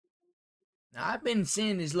Now, I've been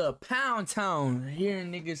seeing this little Pound Town,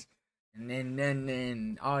 hearing niggas, and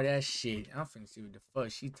then all that shit. I'm finna see what the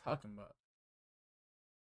fuck she talking about.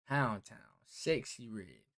 Pound Town, Sexyy Red.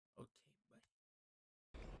 Okay,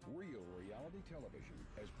 buddy. Real reality television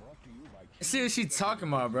is brought to you by. Let's see what she talking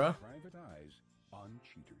about, bro. Private eyes on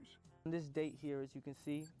cheaters. On this date here, as you can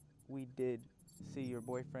see, we did see your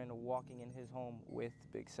boyfriend walking in his home with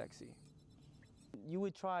Big Sexy. You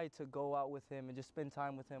would try to go out with him and just spend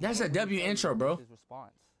time with him. That's a W intro, bro. His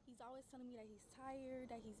response. He's always telling me that he's tired,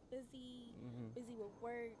 that he's busy, busy with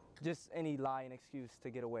work. Just any lie and excuse to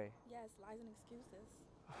get away. Yes, lies and excuses.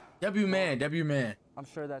 W man. I'm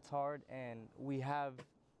sure that's hard, and we have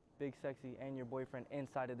Big Sexy and your boyfriend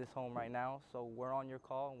inside of this home right now, so we're on your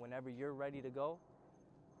call. Whenever you're ready to go,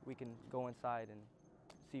 we can go inside and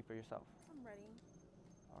see for yourself. I'm ready.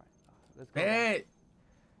 All right, let's go. Hey.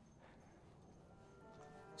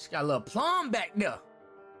 She got a little plum back there.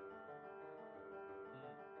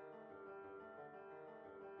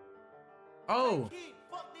 Oh.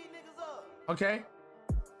 Okay.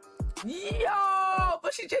 Yo,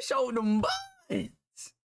 but she just showed them buns.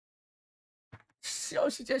 Yo,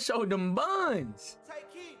 she just showed them buns.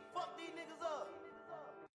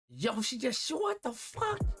 Yo, she just showed what the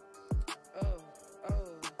fuck?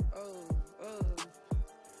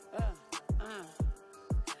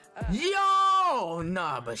 Yo,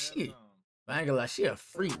 nah, but she, I ain't gonna lie, she a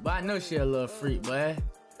freak, but I know she a little freak, boy.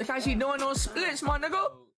 Look how she doing those splits, my nigga.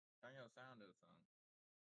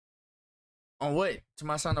 On what? To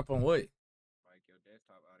my sound up on what? Like your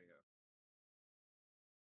desktop audio.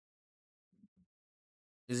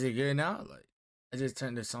 Is it good now? Like, I just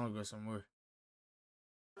turned the song or somewhere.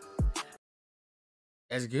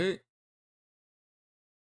 That's good.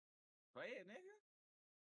 Play it,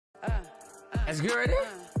 nigga. That's good right there.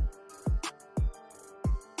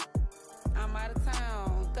 I'm out of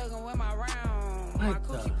town, thugging with my round. What My the?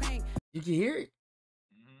 coochie pink. You can hear it.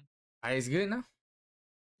 Alright, it's good now.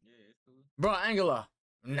 Yeah, it's cool. Bro, I ain't gonna lie.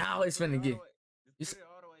 Now it's finna get. Just put it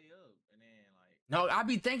all the way up, and then like. No, I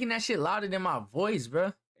be thinking that shit louder than my voice, bro.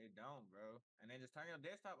 It don't, bro. And then just turn your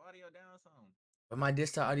desktop audio down some. But my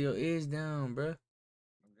desktop audio is down, bro.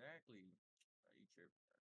 Exactly. Are you tripping?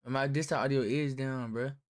 But my desktop audio is down, bro.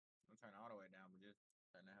 I'm turning all the way down, but just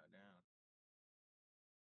turn the hell down.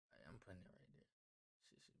 I'm putting it right there.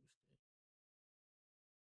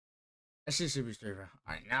 That shit should be straight, bro.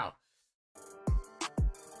 Alright, now.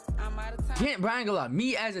 I'm out of town. Bro, I ain't gonna lie.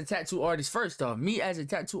 Me as a tattoo artist, first off, me as a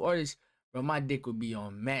tattoo artist, bro, my dick would be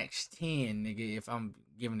on max 10, nigga, if I'm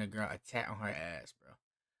giving a girl a tat on her ass, bro.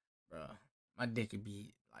 Bro, my dick would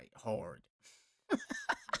be, like, hard.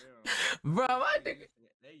 Bro, my dick.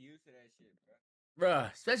 They used to that shit, bro. Bro,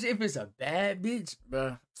 especially if it's a bad bitch,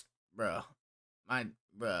 bro. My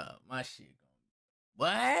shit going.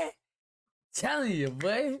 What? Telling you,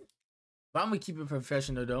 boy. But I'm gonna keep it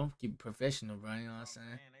professional though. Keep it professional, bro. You know what I'm saying?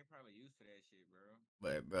 Man, they probably used to that shit, bro.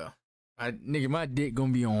 But bro, nigga, my dick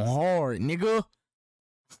gonna be on hard, nigga.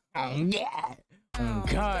 Oh yeah. Oh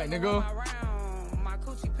God, nigga. My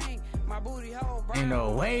coochie pink, my booty hole brown. Ain't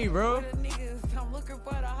no way, bro. I'm looking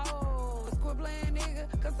for the hoes. Quit playing,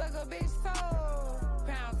 nigga, cause suck a bitch toe.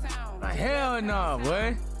 Pound Town. Hell no,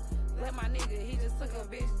 boy. Let my nigga, he just took a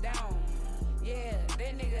bitch down. Yeah,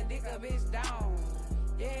 that nigga dick a bitch down.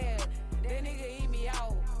 Yeah, that nigga eat me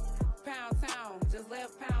out. Pound Town, just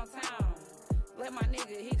left Pound Town. Let my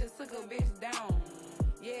nigga, he just took a bitch down.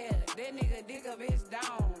 Yeah, that nigga dick a bitch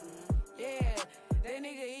down. Yeah, that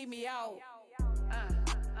nigga eat me out.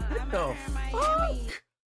 What the fuck?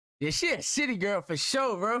 Yeah, she a city girl for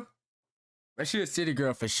sure, bro. But she a city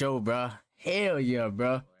girl for sure, bro. Hell yeah,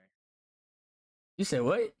 bro. You said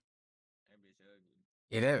what? That bitch ugly.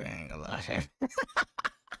 Yeah, that ain't gonna lie.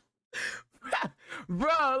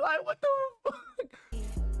 Bro, like, what the fuck?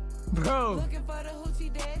 Bro. Looking for the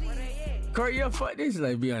hoochie daddy. Corey, yo, fuck this.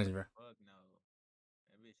 Like, be honest, bro. Fuck no.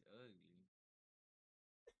 That bitch ugly.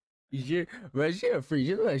 You sure? Bro, she a freak.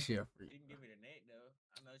 She look like she a freak. She can give me the neck, though.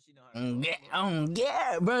 I know she know how to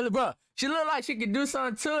Yeah, bro. She look like she could do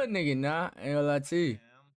something to a nigga, nah. Ain't gonna lie to you.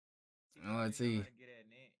 Ain't gonna lie to you.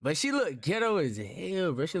 But she look ghetto as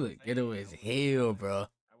hell, bro. She look ghetto as hell, bro.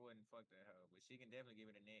 I wouldn't fuck that hoe, but she can definitely give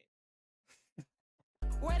me the neck.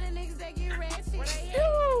 Where the niggas that get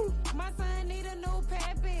ratchet? My son need a new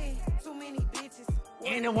pappy. Too many bitches.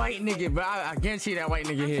 And the white nigga, bro. I guarantee that white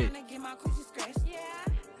nigga hit. I'm trying to get my coochie scratched. Yeah.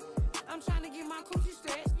 I'm trying to get my coochie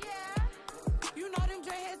stretched. Yeah. You know them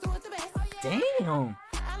dreadheads do it the best. Oh, yeah. Damn.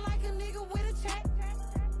 I like a nigga with a check.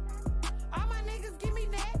 All my niggas give me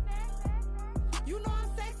neck. You know I'm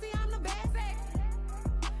sexy, I'm the best.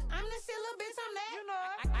 I'm the shit, little bitch, I'm that. You know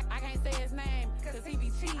I can't say his name, cause he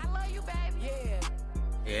be cheating. I love you, baby. Yeah.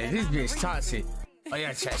 Yeah, this bitch toxic. Oh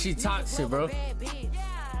yeah, chat, she toxic, bro. Yeah,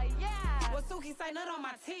 yeah. What Suki say, nut on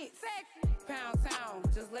my tits. Sexy. Pound Town,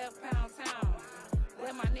 just left Pound Town.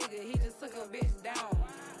 Let my nigga, he just took a bitch down.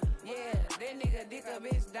 Yeah, that nigga dick a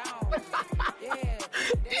bitch down. Yeah,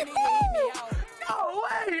 that nigga eat me out. No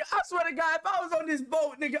way! I swear to God, if I was on this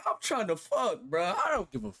boat, nigga, I'm trying to fuck, bro. I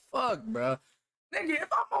don't give a fuck, bro. Nigga, if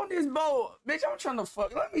I'm on this boat, bitch, I'm trying to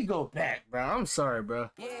fuck. Let me go back, bro. I'm sorry, bro.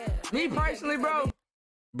 Yeah. Me personally,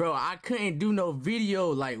 bro, I couldn't do no video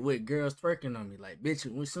like with girls twerking on me. Like, bitch,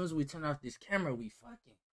 as soon as we turn off this camera, we fucking.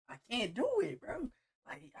 I can't do it, bro.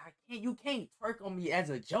 Like, I can't. You can't twerk on me as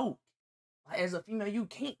a joke. Like, as a female, you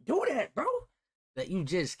can't do that, bro. That you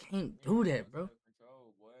just can't do that, bro.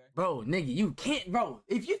 Bro, nigga, you can't, bro.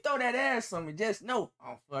 If you throw that ass on me, just know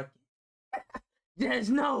I'm fucking. Just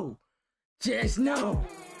know. Just know.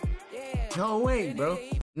 No way, bro.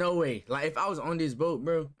 No way. Like, if I was on this boat,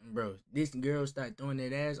 bro, this girl start throwing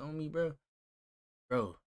that ass on me, bro.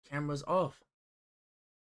 Bro, cameras off.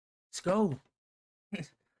 Let's go.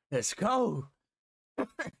 Let's go. I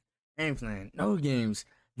ain't playing no games.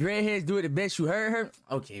 Dreadheads do it the best. You heard her?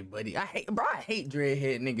 Okay, buddy. I hate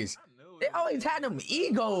dreadhead niggas. They always had them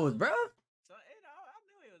egos, bro. So, you know, I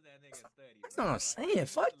knew it was that nigga study. That's what I'm saying.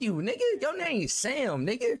 Fuck you, nigga. Your name's Sam,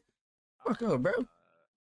 nigga. Fuck up, bro. Bro,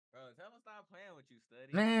 tell him stop playing with you,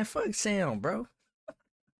 study. Man, fuck Sam, bro.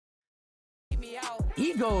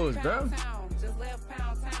 Egos, bro. Just left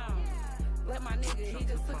Pound Town. Let my nigga, he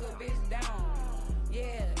just took a bitch down.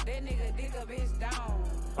 Yeah, that nigga dick a bitch down.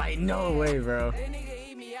 Like, no way, bro. That nigga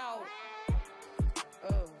eat me out.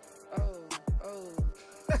 Oh.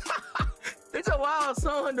 It's a wild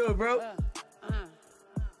song, though, bro.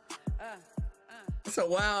 It's a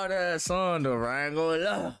wild ass song, though, bro. I ain't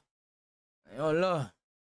gonna lie.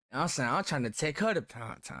 I'm saying, I'm trying to take her to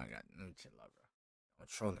Pound Town. Let me chill out, bro. I'm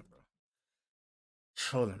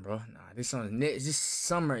trolling, bro. Nah, this song, this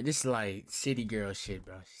summer, this is like city girl shit,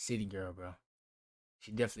 bro. City girl, bro.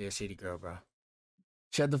 She definitely a city girl, bro.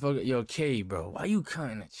 Shut the fuck up. Yo, K, bro. Why you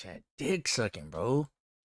cutting the chat? Dick sucking, bro.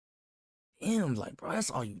 Damn, like, bro, that's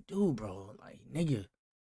all you do, bro. Like, nigga.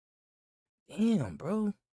 Damn,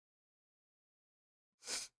 bro.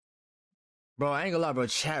 Bro, I ain't gonna lie, bro.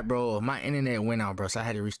 Chat, bro. My internet went out, bro, so I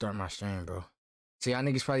had to restart my stream, bro. So y'all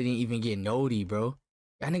niggas probably didn't even get nody, bro.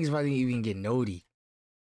 Y'all niggas probably didn't even get nody.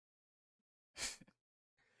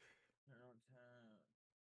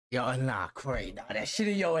 Yo, nah, Corey, nah, that shit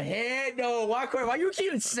in your head, though. Why, Corey? Why you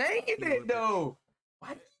keep saying it, though?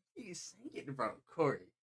 Why do you keep saying it, bro, Corey?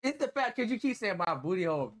 It's the fact because you keep saying my booty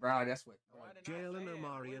hole, bro. That's what.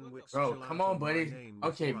 Bro, come on, buddy.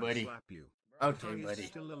 Okay, buddy. Okay, buddy.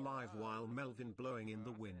 Still alive while Melvin blowing in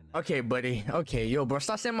the wind. Okay, buddy. Okay, yo, bro,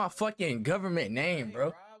 stop saying my fucking government name, bro.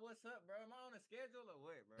 What's up, bro? Am I on a schedule or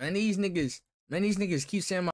what, bro? Man, these niggas keep saying my